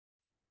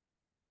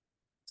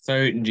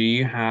So, do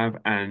you have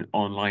an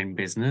online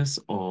business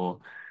or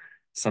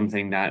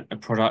something that a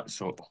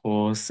product or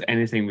course,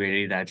 anything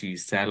really that you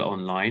sell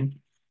online,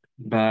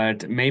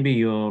 but maybe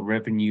your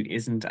revenue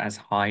isn't as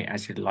high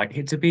as you'd like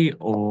it to be,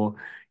 or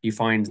you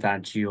find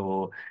that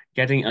you're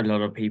getting a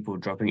lot of people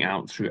dropping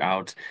out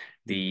throughout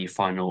the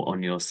funnel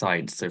on your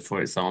site? So, for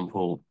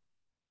example,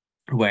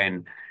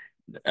 when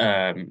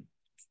um,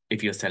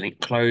 if you're selling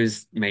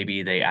clothes,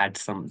 maybe they add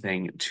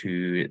something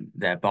to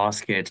their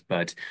basket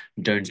but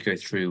don't go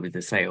through with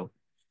the sale.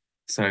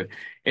 So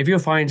if you're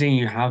finding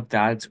you have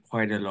that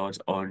quite a lot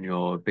on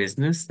your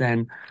business,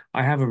 then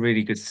I have a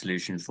really good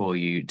solution for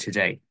you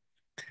today.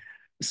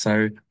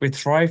 So with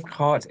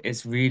ThriveCart,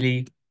 it's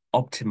really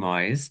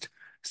optimized.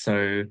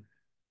 So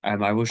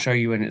I will show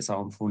you an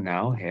example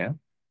now here.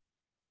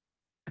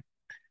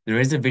 There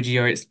is a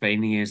video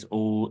explaining it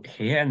all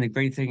here, and the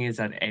great thing is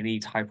that any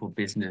type of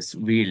business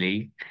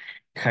really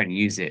can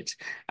use it,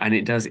 and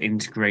it does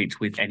integrate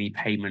with any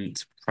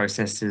payment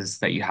processes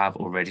that you have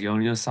already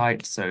on your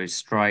site, so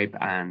Stripe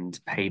and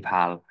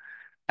PayPal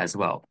as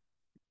well.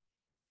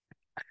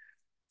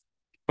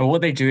 But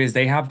what they do is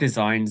they have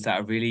designs that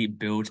are really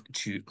built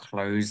to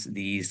close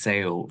the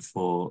sale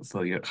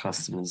for your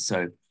customers.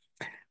 So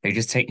they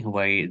just take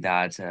away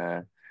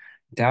that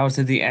doubt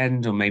at the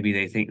end, or maybe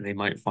they think they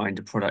might find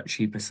a product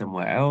cheaper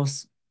somewhere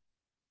else.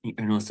 You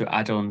can also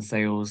add on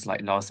sales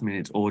like last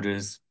minute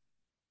orders.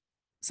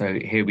 So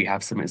here we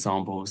have some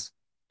examples.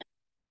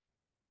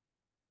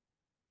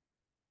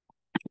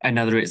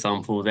 Another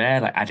example there,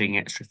 like adding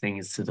extra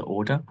things to the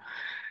order.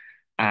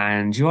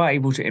 And you are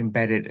able to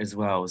embed it as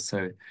well.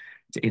 So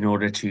in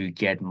order to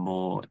get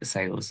more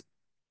sales.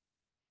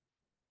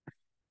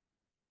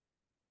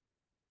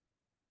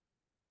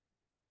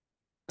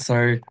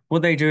 So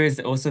what they do is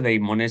also they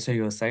monitor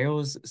your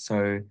sales.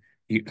 So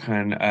you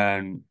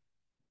can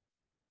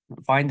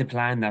find the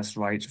plan that's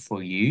right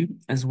for you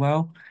as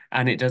well.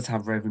 And it does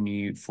have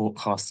revenue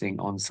forecasting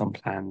on some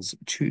plans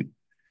too.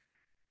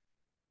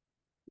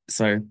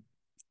 So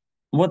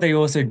what they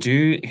also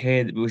do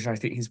here, which I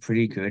think is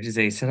pretty good, is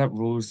they set up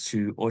rules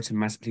to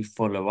automatically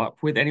follow up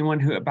with anyone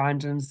who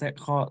abandons their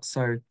cart.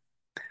 So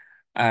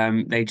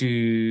they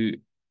do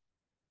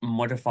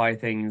modify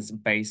things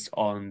based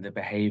on the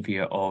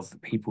behavior of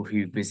people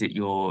who visit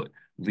your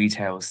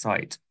retail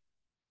site.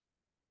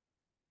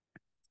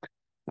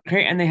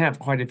 Okay, and they have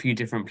quite a few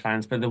different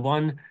plans, but the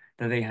one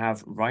that they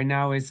have right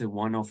now is a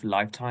one-off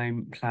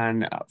lifetime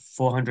plan at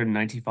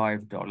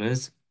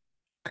 $495.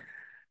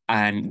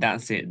 And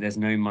that's it. There's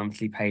no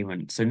monthly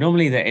payment. So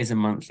normally there is a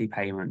monthly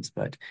payment,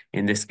 but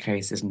in this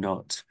case, it's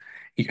not.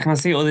 You can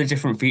see all the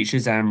different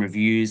features and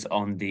reviews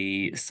on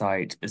the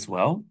site as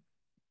well.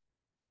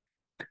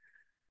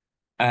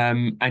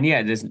 And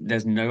yeah,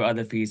 there's no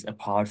other fees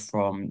apart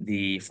from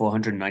the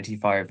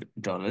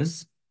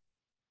 $495.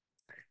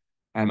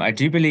 I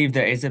do believe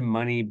there is a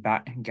money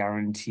back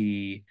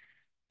guarantee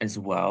as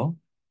well.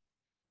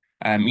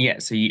 Yeah,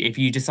 so if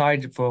you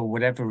decide for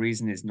whatever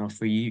reason it's not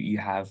for you, you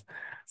have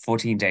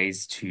 14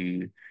 days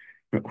to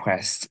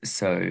request.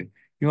 So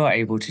you are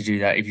able to do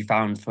that. If you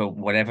found for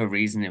whatever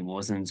reason it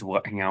wasn't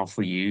working out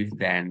for you,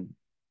 then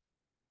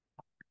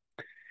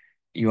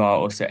you are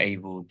also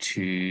able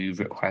to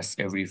request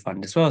a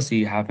refund as well. So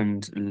you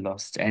haven't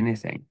lost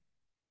anything.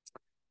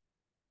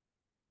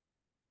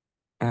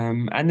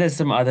 And there's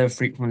some other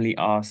frequently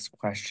asked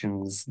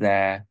questions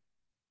there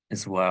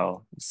as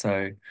well.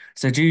 So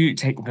do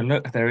take a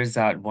look. There is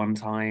that one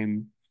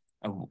time,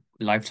 a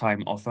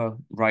lifetime offer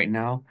right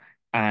now,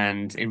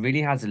 and it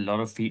really has a lot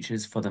of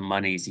features for the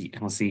money, as you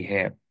can see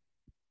here.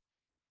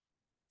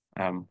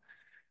 Um,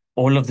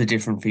 all of the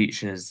different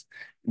features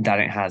that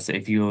it has.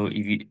 If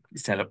you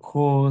sell a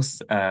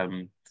course,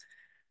 a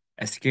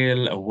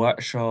skill, a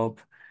workshop,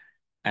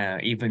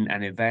 even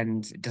an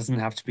event, it doesn't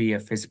have to be a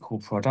physical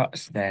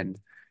product, then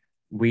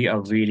we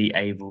are really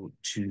able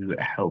to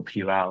help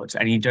you out.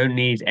 And you don't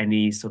need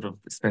any sort of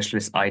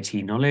specialist IT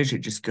knowledge. It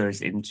just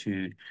goes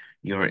into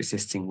your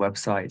existing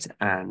website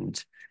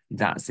and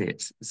that's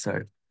it.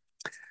 So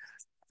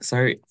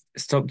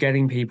stop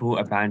getting people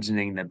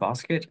abandoning their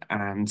basket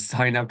and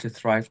sign up to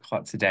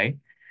ThriveCart today.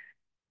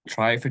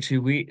 Try it for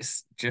 2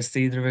 weeks, just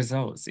see the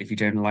results. If you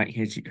don't like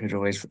it, you could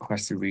always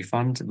request a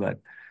refund, but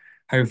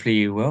hopefully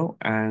you will.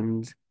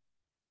 And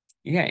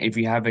yeah, if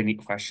you have any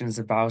questions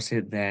about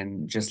it,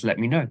 then just let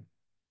me know.